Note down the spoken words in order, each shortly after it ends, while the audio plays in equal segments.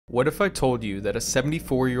What if I told you that a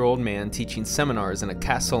 74-year-old man teaching seminars in a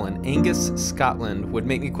castle in Angus, Scotland would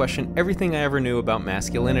make me question everything I ever knew about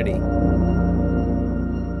masculinity?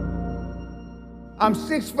 I'm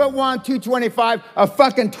 6'1", 225, a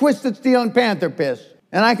fucking twisted steel and panther piss.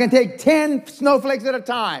 And I can take 10 snowflakes at a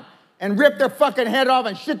time and rip their fucking head off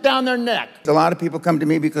and shit down their neck. A lot of people come to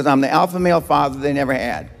me because I'm the alpha male father they never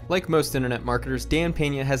had. Like most internet marketers, Dan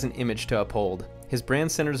Pena has an image to uphold. His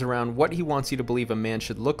brand centers around what he wants you to believe a man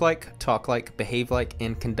should look like, talk like, behave like,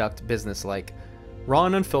 and conduct business like. Raw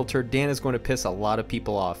and unfiltered, Dan is going to piss a lot of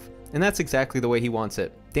people off. And that's exactly the way he wants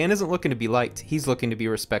it. Dan isn't looking to be liked, he's looking to be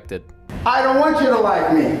respected. I don't want you to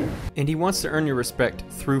like me. And he wants to earn your respect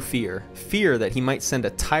through fear. Fear that he might send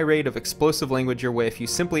a tirade of explosive language your way if you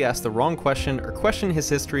simply ask the wrong question or question his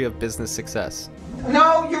history of business success.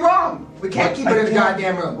 No, you're wrong. We can't keep it in the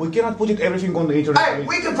goddamn room. We cannot put everything on the internet. Hey,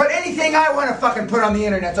 we can put anything I want to fucking put on the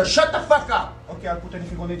internet, so shut the fuck up. Okay, I'll put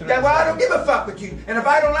anything on the internet. Yeah, well, I don't give a fuck with you. And if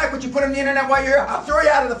I don't like what you put on the internet while you're here, I'll throw you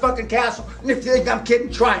out of the fucking castle. And if you think I'm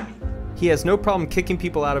kidding, try me. He has no problem kicking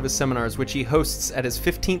people out of his seminars, which he hosts at his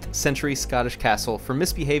 15th century Scottish castle for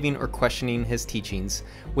misbehaving or questioning his teachings,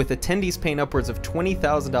 with attendees paying upwards of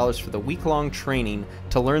 $20,000 for the week-long training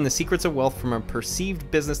to learn the secrets of wealth from a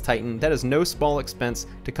perceived business titan that is no small expense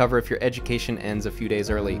to cover if your education ends a few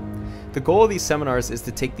days early. The goal of these seminars is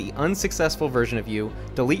to take the unsuccessful version of you,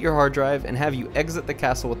 delete your hard drive, and have you exit the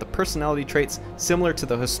castle with the personality traits similar to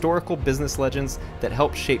the historical business legends that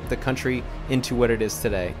helped shape the country into what it is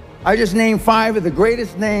today. I just named 5 of the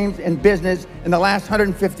greatest names in business in the last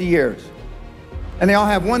 150 years. And they all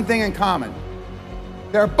have one thing in common.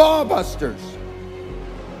 They're ball busters.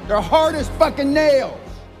 They're hard as fucking nails.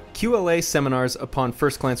 QLA seminars upon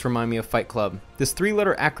first glance remind me of Fight Club. This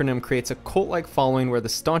 3-letter acronym creates a cult-like following where the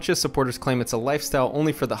staunchest supporters claim it's a lifestyle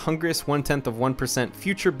only for the hungriest 1/10%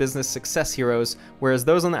 future business success heroes, whereas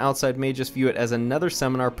those on the outside may just view it as another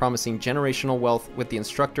seminar promising generational wealth with the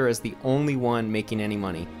instructor as the only one making any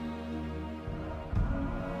money.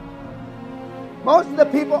 Most of the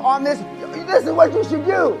people on this is what you should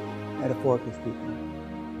do. Metaphorically speaking.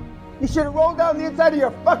 You should have rolled down the inside of your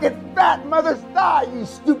fucking fat mother's thigh, you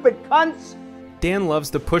stupid cunts. Dan loves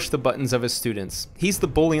to push the buttons of his students. He's the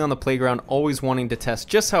bully on the playground, always wanting to test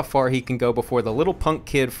just how far he can go before the little punk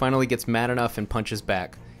kid finally gets mad enough and punches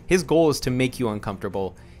back. His goal is to make you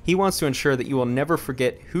uncomfortable. He wants to ensure that you will never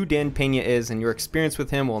forget who Dan Pena is and your experience with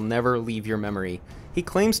him will never leave your memory. He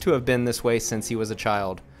claims to have been this way since he was a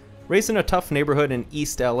child. Raised in a tough neighborhood in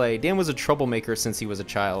East LA, Dan was a troublemaker since he was a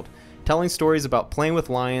child, telling stories about playing with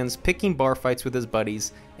lions, picking bar fights with his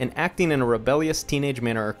buddies, and acting in a rebellious teenage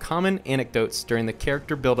manner are common anecdotes during the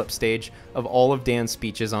character build-up stage of all of Dan's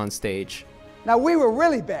speeches on stage. Now we were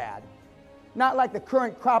really bad, not like the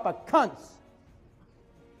current crop of cunts.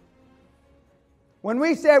 When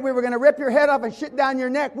we said we were going to rip your head off and shit down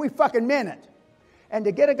your neck, we fucking meant it. And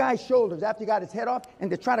to get a guy's shoulders after you got his head off and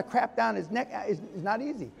to try to crap down his neck is not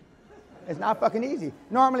easy. It's not fucking easy.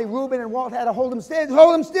 Normally, Reuben and Walt had to hold him still.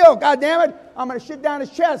 Hold him still, goddammit! I'm going to shit down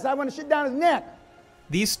his chest. I want to shit down his neck.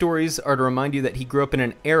 These stories are to remind you that he grew up in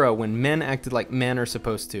an era when men acted like men are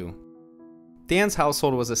supposed to. Dan's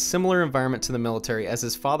household was a similar environment to the military, as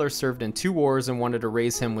his father served in 2 wars and wanted to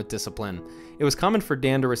raise him with discipline. It was common for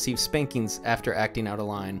Dan to receive spankings after acting out of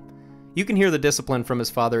line. You can hear the discipline from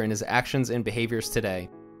his father in his actions and behaviors today.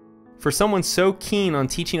 For someone so keen on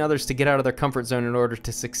teaching others to get out of their comfort zone in order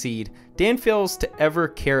to succeed, Dan fails to ever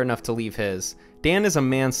care enough to leave his. Dan is a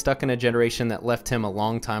man stuck in a generation that left him a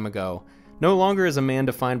long time ago. No longer is a man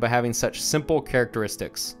defined by having such simple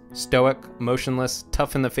characteristics. Stoic, motionless,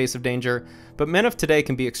 tough in the face of danger, but men of today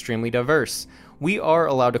can be extremely diverse. We are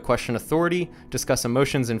allowed to question authority, discuss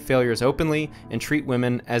emotions and failures openly, and treat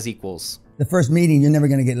women as equals. The first meeting, you're never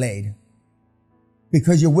going to get laid.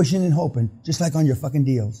 Because you're wishing and hoping, just like on your fucking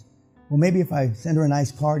deals. Well, maybe if I send her a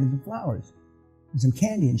nice card and some flowers and some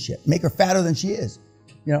candy and shit, make her fatter than she is.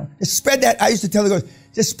 You know, just spread that. I used to tell the girls,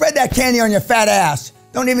 just spread that candy on your fat ass.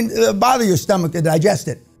 Don't even bother your stomach to digest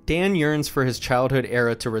it. Dan yearns for his childhood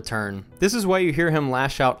era to return. This is why you hear him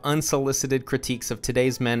lash out unsolicited critiques of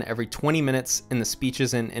today's men every 20 minutes in the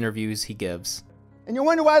speeches and interviews he gives. And you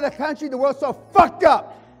wonder why the world's so fucked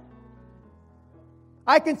up.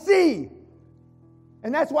 I can see.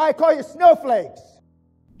 And that's why I call you snowflakes.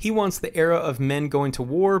 He wants the era of men going to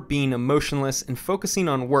war, being emotionless, and focusing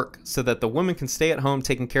on work so that the woman can stay at home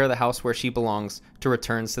taking care of the house where she belongs to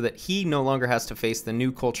return so that he no longer has to face the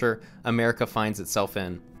new culture America finds itself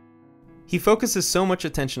in. He focuses so much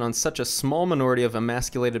attention on such a small minority of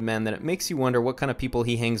emasculated men that it makes you wonder what kind of people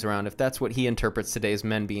he hangs around if that's what he interprets today's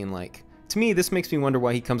men being like. To me, this makes me wonder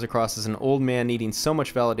why he comes across as an old man needing so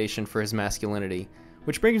much validation for his masculinity.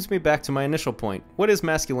 Which brings me back to my initial point. What is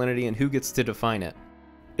masculinity and who gets to define it?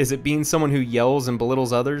 Is it being someone who yells and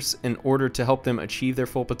belittles others in order to help them achieve their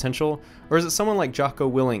full potential? Or is it someone like Jocko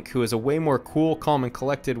Willink, who is a way more cool, calm, and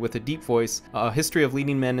collected with a deep voice, a history of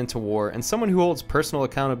leading men into war, and someone who holds personal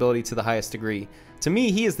accountability to the highest degree? To me,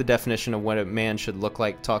 he is the definition of what a man should look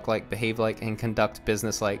like, talk like, behave like, and conduct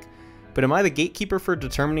business like. But am I the gatekeeper for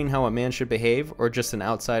determining how a man should behave, or just an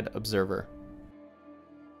outside observer?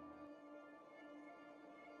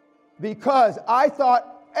 Because I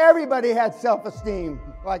thought everybody had self-esteem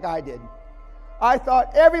like I did. I thought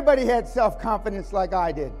everybody had self-confidence like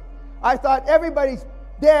I did. I thought everybody's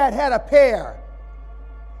dad had a pair.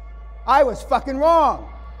 I was fucking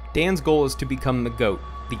wrong. Dan's goal is to become the GOAT,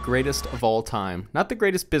 the greatest of all time. Not the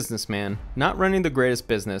greatest businessman, not running the greatest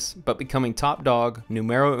business, but becoming top dog,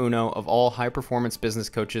 numero uno of all high-performance business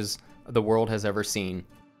coaches the world has ever seen.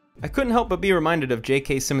 I couldn't help but be reminded of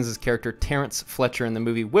J.K. Simmons' character Terrence Fletcher in the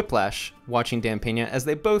movie Whiplash, watching Dan Pena, as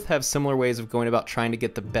they both have similar ways of going about trying to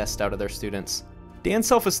get the best out of their students. Dan's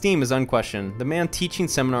self-esteem is unquestioned. The man teaching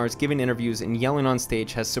seminars, giving interviews, and yelling on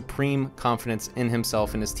stage has supreme confidence in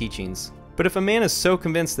himself and his teachings. But if a man is so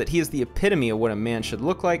convinced that he is the epitome of what a man should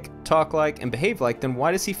look like, talk like, and behave like, then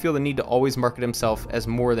why does he feel the need to always market himself as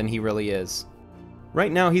more than he really is?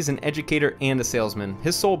 Right now, he's an educator and a salesman.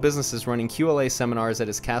 His sole business is running QLA seminars at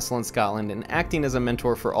his castle in Scotland and acting as a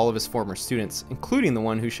mentor for all of his former students, including the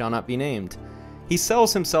one who shall not be named. He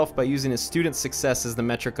sells himself by using his students' success as the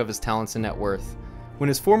metric of his talents and net worth. When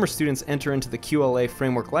his former students enter into the QLA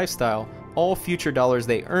framework lifestyle, all future dollars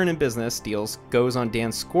they earn in business deals goes on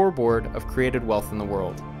Dan's scoreboard of created wealth in the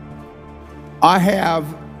world. I have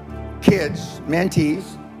kids,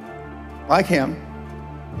 mentees, like him,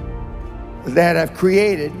 that have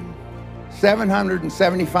created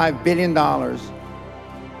 $775 billion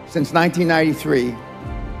since 1993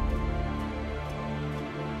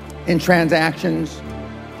 in transactions,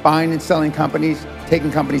 buying and selling companies,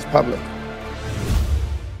 taking companies public.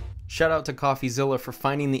 Shout out to CoffeeZilla for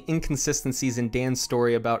finding the inconsistencies in Dan's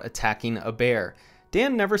story about attacking a bear.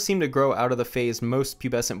 Dan never seemed to grow out of the phase most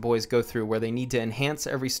pubescent boys go through where they need to enhance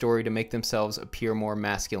every story to make themselves appear more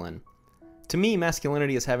masculine. To me,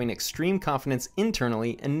 masculinity is having extreme confidence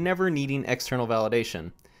internally and never needing external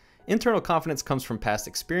validation. Internal confidence comes from past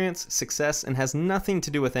experience, success, and has nothing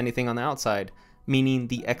to do with anything on the outside, meaning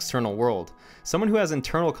the external world. Someone who has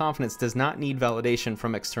internal confidence does not need validation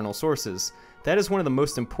from external sources. That is one of the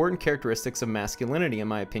most important characteristics of masculinity, in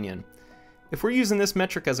my opinion. If we're using this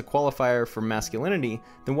metric as a qualifier for masculinity,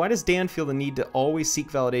 then why does Dan feel the need to always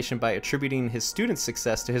seek validation by attributing his students'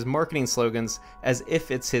 success to his marketing slogans as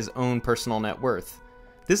if it's his own personal net worth?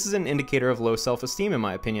 This is an indicator of low self-esteem, in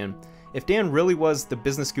my opinion. If Dan really was the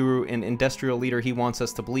business guru and industrial leader he wants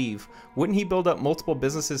us to believe, wouldn't he build up multiple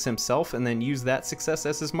businesses himself and then use that success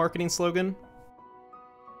as his marketing slogan?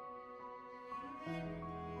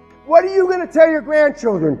 What are you going to tell your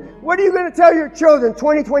grandchildren? What are you going to tell your children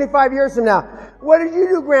 20, 25 years from now? What did you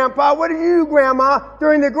do, Grandpa? What did you do, Grandma,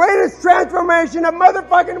 during the greatest transformation of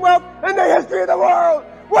motherfucking wealth in the history of the world?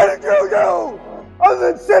 What did you do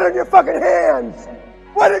other than sit on your fucking hands?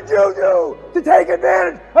 What did you do to take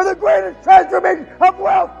advantage of the greatest transformation of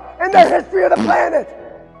wealth in the history of the planet?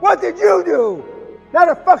 What did you do? Not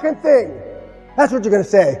a fucking thing. That's what you're going to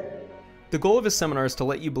say. The goal of his seminar is to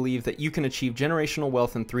let you believe that you can achieve generational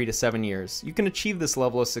wealth in 3 to 7 years. You can achieve this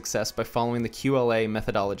level of success by following the QLA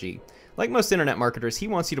methodology. Like most internet marketers, he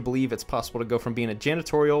wants you to believe it's possible to go from being a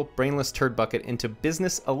janitorial, brainless turd bucket into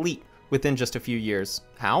business elite within just a few years.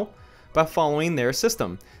 How? By following their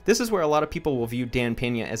system. This is where a lot of people will view Dan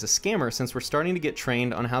Pena as a scammer, since we're starting to get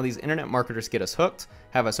trained on how these internet marketers get us hooked,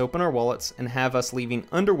 have us open our wallets, and have us leaving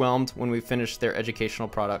underwhelmed when we finish their educational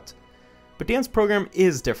product. But Dan's program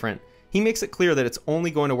is different. He makes it clear that it's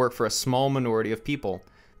only going to work for a small minority of people.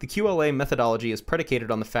 The QLA methodology is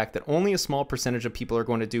predicated on the fact that only a small percentage of people are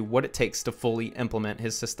going to do what it takes to fully implement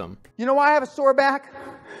his system. You know why I have a sore back?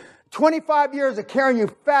 25 years of carrying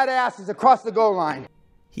you fat asses across the goal line.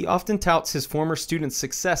 He often touts his former students'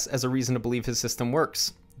 success as a reason to believe his system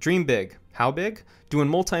works. Dream big. How big? Doing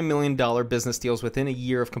multi-million-dollar business deals within a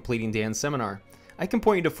year of completing Dan's seminar. I can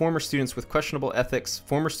point you to former students with questionable ethics,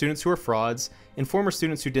 former students who are frauds, and former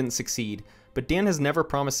students who didn't succeed, but Dan has never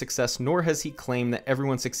promised success, nor has he claimed that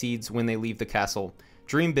everyone succeeds when they leave the castle.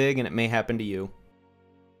 Dream big and it may happen to you.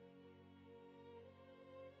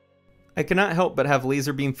 I cannot help but have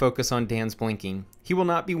laser beam focus on Dan's blinking. He will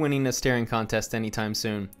not be winning a staring contest anytime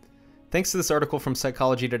soon. Thanks to this article from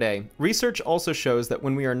Psychology Today, research also shows that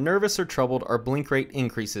when we are nervous or troubled, our blink rate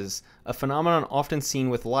increases, a phenomenon often seen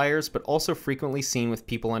with liars but also frequently seen with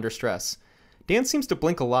people under stress. Dan seems to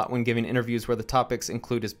blink a lot when giving interviews where the topics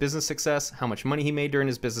include his business success, how much money he made during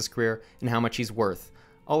his business career, and how much he's worth.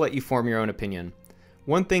 I'll let you form your own opinion.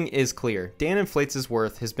 One thing is clear, Dan inflates his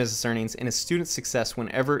worth, his business earnings, and his students' success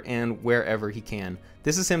whenever and wherever he can.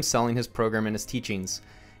 This is him selling his program and his teachings.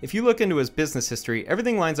 If you look into his business history,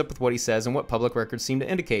 everything lines up with what he says and what public records seem to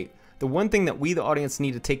indicate. The one thing that we, the audience,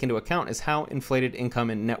 need to take into account is how inflated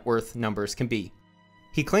income and net worth numbers can be.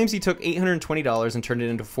 He claims he took $820 and turned it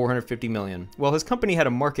into $450 million. Well, his company had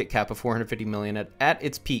a market cap of $450 million at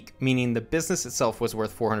its peak, meaning the business itself was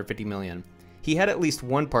worth $450 million. He had at least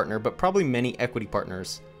one partner, but probably many equity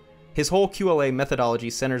partners. His whole QLA methodology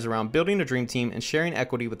centers around building a dream team and sharing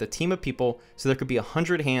equity with a team of people so there could be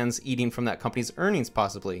 100 hands eating from that company's earnings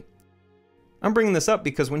possibly. I'm bringing this up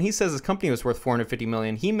because when he says his company was worth $450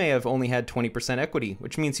 million, he may have only had 20% equity,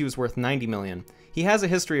 which means he was worth $90 million. He has a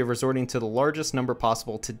history of resorting to the largest number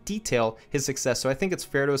possible to detail his success, so I think it's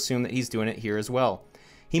fair to assume that he's doing it here as well.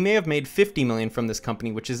 He may have made $50 million from this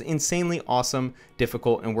company, which is insanely awesome,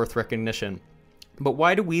 difficult, and worth recognition. But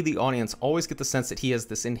why do we, the audience, always get the sense that he has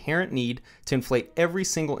this inherent need to inflate every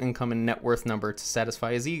single income and net worth number to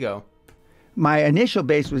satisfy his ego? My initial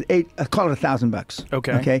base was call it $1,000.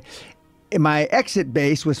 Okay. And my exit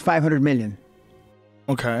base was $500 million.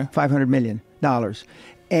 Okay. $500 million.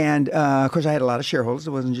 And of course, I had a lot of shareholders.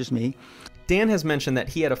 It wasn't just me. Dan has mentioned that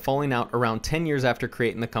he had a falling out around 10 years after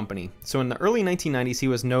creating the company. So in the early 1990s, he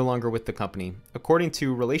was no longer with the company. According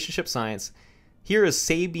to Relationship Science, here is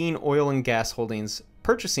Sabine Oil and Gas Holdings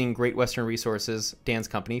purchasing Great Western Resources, Dan's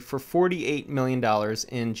company, for $48 million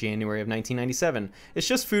in January of 1997. It's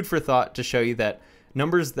just food for thought to show you that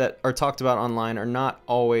numbers that are talked about online are not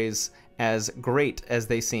always as great as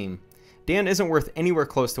they seem. Dan isn't worth anywhere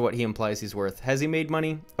close to what he implies he's worth. Has he made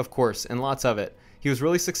money? Of course, and lots of it. He was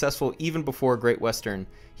really successful even before Great Western.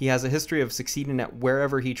 He has a history of succeeding at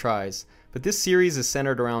wherever he tries. But this series is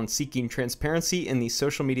centered around seeking transparency in these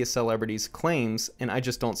social media celebrities' claims, and I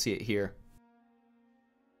just don't see it here.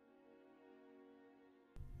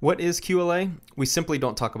 What is QLA? We simply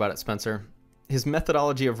don't talk about it, Spencer. His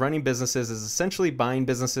methodology of running businesses is essentially buying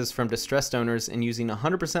businesses from distressed owners and using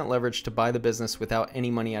 100% leverage to buy the business without any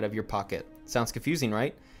money out of your pocket. Sounds confusing,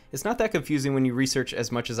 right? It's not that confusing when you research as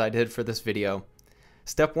much as I did for this video.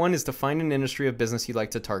 Step 1 is to find an industry of business you'd like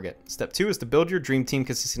to target. Step 2 is to build your dream team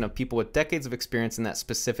consisting of people with decades of experience in that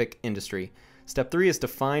specific industry. Step 3 is to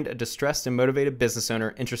find a distressed and motivated business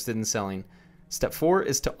owner interested in selling. Step 4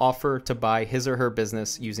 is to offer to buy his or her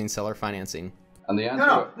business using seller financing. And the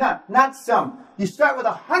answer Not some. You start with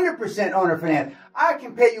 100% owner finance. I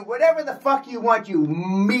can pay you whatever the fuck you want, you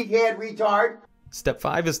meathead retard. Step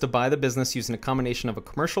 5 is to buy the business using a combination of a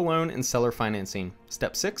commercial loan and seller financing.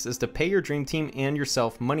 Step 6 is to pay your dream team and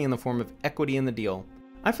yourself money in the form of equity in the deal.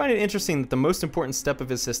 I find it interesting that the most important step of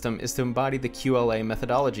his system is to embody the QLA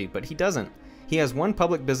methodology, but he doesn't. He has one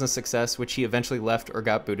public business success, which he eventually left or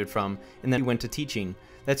got booted from, and then he went to teaching.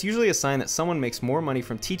 That's usually a sign that someone makes more money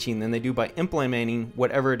from teaching than they do by implementing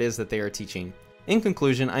whatever it is that they are teaching. In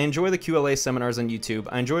conclusion, I enjoy the QLA seminars on YouTube,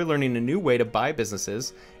 I enjoy learning a new way to buy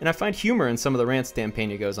businesses, and I find humor in some of the rants Dan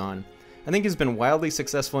Pena goes on. I think he's been wildly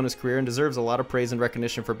successful in his career and deserves a lot of praise and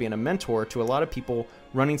recognition for being a mentor to a lot of people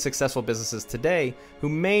running successful businesses today who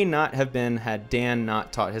may not have been had Dan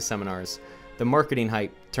not taught his seminars. The marketing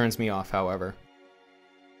hype turns me off, however.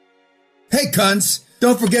 Hey cunts,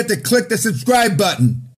 don't forget to click the subscribe button.